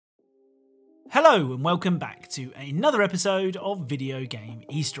Hello and welcome back to another episode of Video Game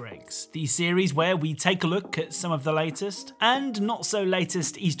Easter Eggs, the series where we take a look at some of the latest and not so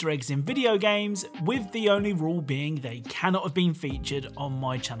latest Easter eggs in video games, with the only rule being they cannot have been featured on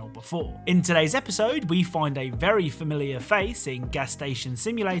my channel before. In today's episode, we find a very familiar face in Gas Station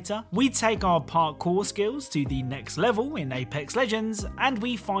Simulator, we take our parkour skills to the next level in Apex Legends, and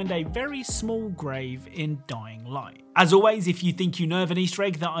we find a very small grave in Dying Light. As always, if you think you know of an Easter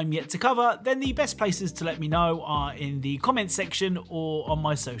egg that I'm yet to cover, then the best places to let me know are in the comments section or on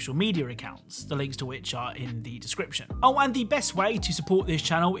my social media accounts, the links to which are in the description. Oh, and the best way to support this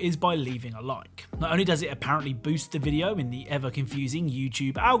channel is by leaving a like. Not only does it apparently boost the video in the ever confusing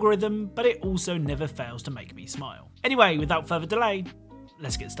YouTube algorithm, but it also never fails to make me smile. Anyway, without further delay,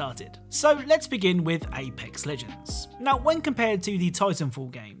 let's get started. So let's begin with Apex Legends. Now, when compared to the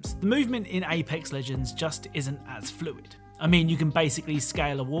Titanfall games, the movement in Apex Legends just isn't as fluid. I mean, you can basically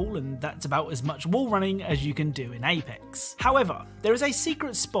scale a wall, and that's about as much wall running as you can do in Apex. However, there is a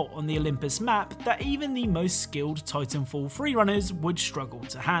secret spot on the Olympus map that even the most skilled Titanfall freerunners would struggle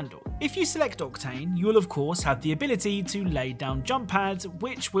to handle. If you select Octane, you will of course have the ability to lay down jump pads,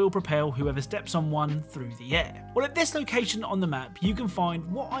 which will propel whoever steps on one through the air. Well, at this location on the map, you can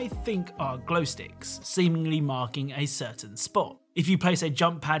find what I think are glow sticks, seemingly marking a certain spot. If you place a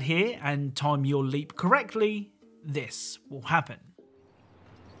jump pad here and time your leap correctly, this will happen.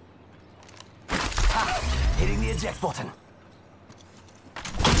 Ha! Hitting the eject button.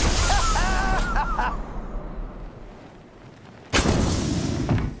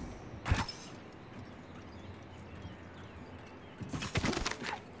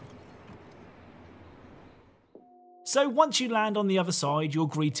 So once you land on the other side, you're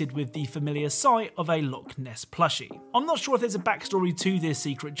greeted with the familiar sight of a Loch Ness plushie. I'm not sure if there's a backstory to this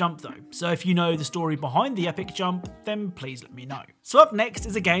secret jump though, so if you know the story behind the epic jump, then please let me know. So up next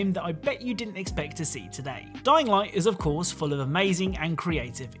is a game that I bet you didn't expect to see today. Dying Light is of course full of amazing and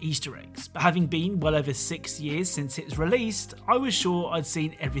creative Easter eggs, but having been well over 6 years since it's released, I was sure I'd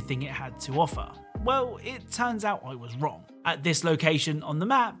seen everything it had to offer. Well, it turns out I was wrong. At this location on the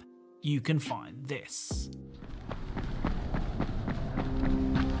map, you can find this.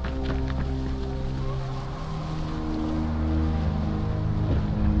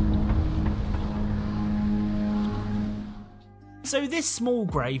 So this small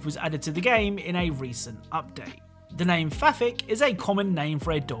grave was added to the game in a recent update. The name Fafik is a common name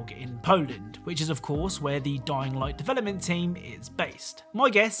for a dog in Poland, which is of course where the Dying Light development team is based. My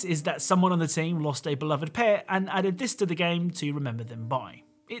guess is that someone on the team lost a beloved pet and added this to the game to remember them by.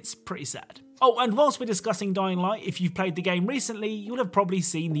 It's pretty sad. Oh, and whilst we're discussing Dying Light, if you've played the game recently, you'll have probably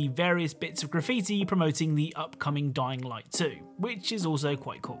seen the various bits of graffiti promoting the upcoming Dying Light 2, which is also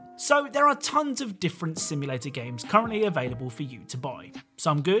quite cool. So there are tons of different simulator games currently available for you to buy.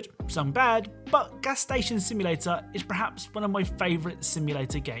 Some good, some bad, but Gas Station Simulator is perhaps one of my favourite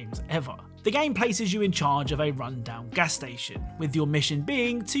simulator games ever. The game places you in charge of a rundown gas station, with your mission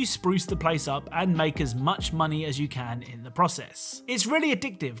being to spruce the place up and make as much money as you can in the process. It's really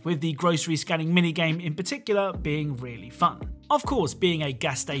addictive, with the grocery scanning minigame in particular being really fun. Of course, being a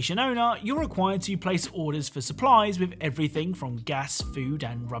gas station owner, you're required to place orders for supplies with everything from gas, food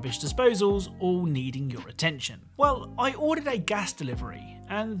and rubbish disposals all needing your attention. Well, I ordered a gas delivery,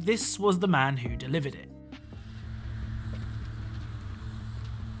 and this was the man who delivered it.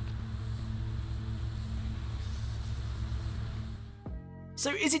 So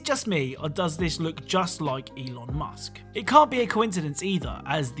is it just me, or does this look just like Elon Musk? It can't be a coincidence either,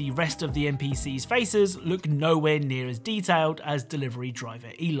 as the rest of the NPC's faces look nowhere near as detailed as delivery driver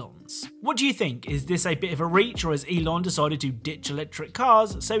Elon's. What do you think? Is this a bit of a reach, or has Elon decided to ditch electric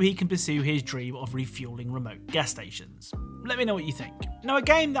cars so he can pursue his dream of refueling remote gas stations? Let me know what you think. Now, a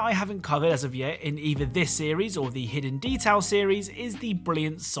game that I haven't covered as of yet in either this series or the Hidden Detail series is the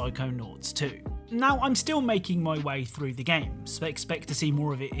brilliant Psychonauts 2. Now, I'm still making my way through the game, so expect to see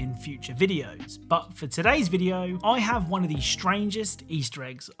more of it in future videos, but for today's video, I have one of the strangest Easter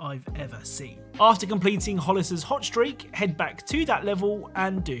eggs I've ever seen. After completing Hollis's hot streak, head back to that level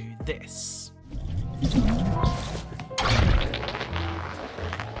and do this.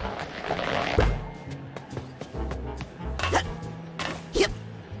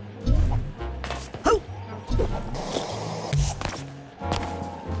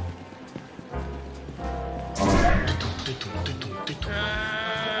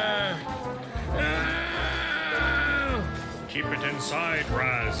 Keep it inside,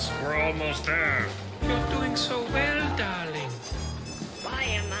 Raz. We're almost there. You're doing so well, darling. Why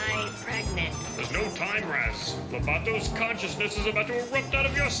am I pregnant? There's no time, Raz. Lobato's consciousness is about to erupt out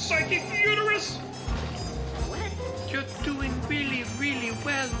of your psychic uterus. What? You're doing really, really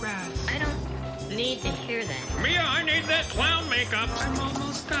well, Raz. I don't Need to hear that. Mia, I need that clown makeup. I'm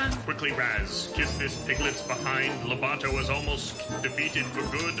almost done. Quickly, Raz. Kiss this piglet's behind. Lobato is almost defeated for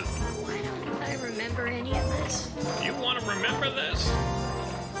good. Why don't I remember any of this? You want to remember this?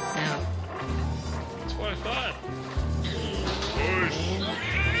 No. That's what I thought. Push.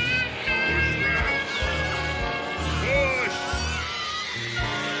 Push, Raz.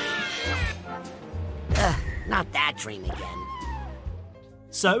 Push. Not that dream again.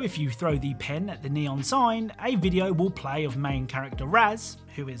 So if you throw the pen at the neon sign, a video will play of main character Raz,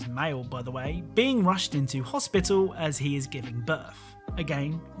 who is male by the way, being rushed into hospital as he is giving birth.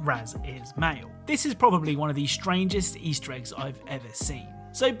 Again, Raz is male. This is probably one of the strangest Easter eggs I've ever seen.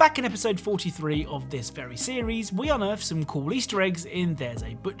 So back in episode 43 of this very series, we unearth some cool Easter eggs in There's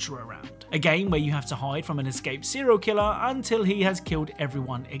a Butcher Around, a game where you have to hide from an escaped serial killer until he has killed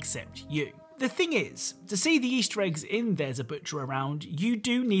everyone except you. The thing is, to see the Easter eggs in There's a Butcher Around, you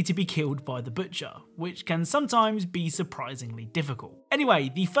do need to be killed by the butcher, which can sometimes be surprisingly difficult.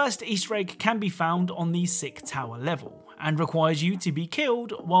 Anyway, the first Easter egg can be found on the sick tower level, and requires you to be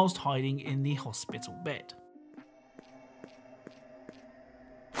killed whilst hiding in the hospital bed.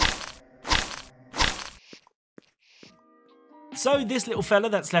 So this little fella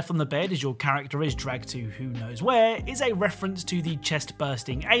that's left on the bed as your character is dragged to who knows where is a reference to the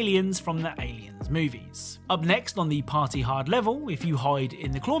chest-bursting aliens from the Aliens movies. Up next on the party hard level, if you hide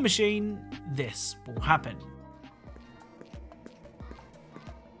in the claw machine, this will happen.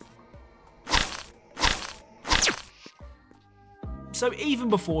 So even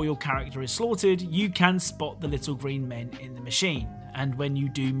before your character is slaughtered, you can spot the little green men in the machine. And when you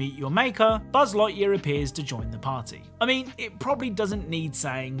do meet your maker, Buzz Lightyear appears to join the party. I mean, it probably doesn't need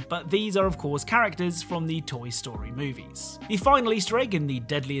saying, but these are of course characters from the Toy Story movies. The final Easter egg in the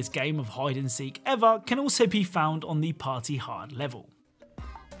deadliest game of hide and seek ever can also be found on the party hard level.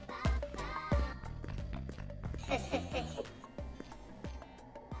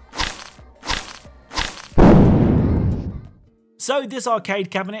 So this arcade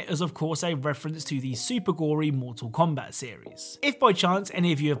cabinet is of course a reference to the super gory Mortal Kombat series. If by chance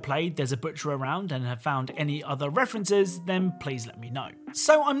any of you have played There's a Butcher Around and have found any other references, then please let me know.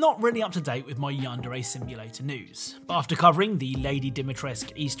 So I'm not really up to date with my Yandere Simulator news, but after covering the Lady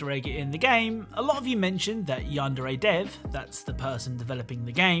Dimitrescu Easter egg in the game, a lot of you mentioned that Yandere Dev, that's the person developing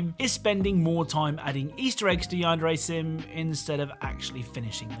the game, is spending more time adding Easter eggs to Yandere Sim instead of actually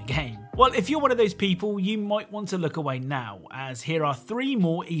finishing the game. Well, if you're one of those people, you might want to look away now, as here are 3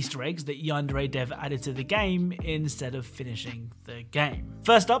 more Easter eggs that Yandere Dev added to the game instead of finishing the game.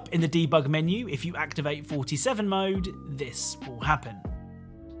 First up, in the debug menu, if you activate 47 mode, this will happen.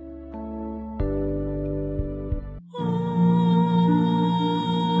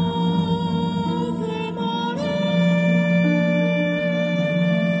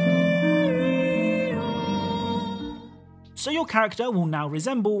 So your character will now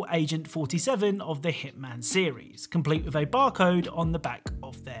resemble Agent 47 of the Hitman series, complete with a barcode on the back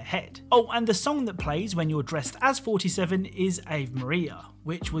of their head. Oh, and the song that plays when you're dressed as 47 is Ave Maria,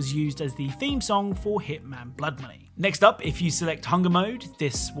 which was used as the theme song for Hitman Blood Money. Next up, if you select Hunger Mode,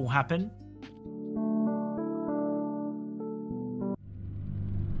 this will happen.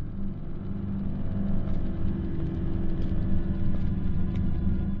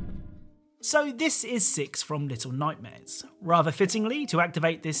 So this is 6 from Little Nightmares. Rather fittingly, to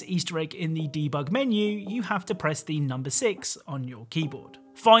activate this Easter egg in the debug menu, you have to press the number 6 on your keyboard.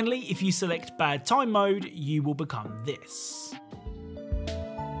 Finally, if you select Bad Time Mode, you will become this.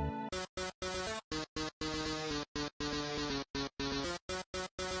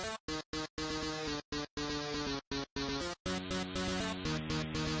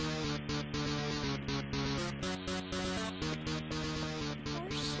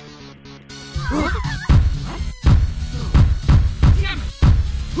 Damn it!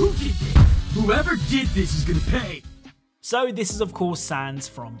 Who did this? Whoever did this is gonna pay! So this is of course Sans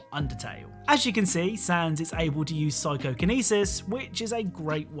from Undertale. As you can see, Sans is able to use psychokinesis, which is a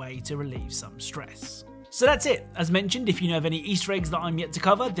great way to relieve some stress. So that's it. As mentioned, if you know of any Easter eggs that I'm yet to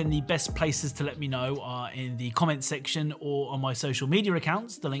cover, then the best places to let me know are in the comments section or on my social media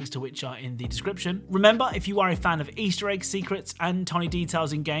accounts, the links to which are in the description. Remember, if you are a fan of Easter eggs, secrets, and tiny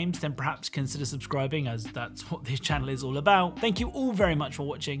details in games, then perhaps consider subscribing, as that's what this channel is all about. Thank you all very much for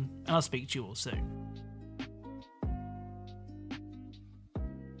watching, and I'll speak to you all soon.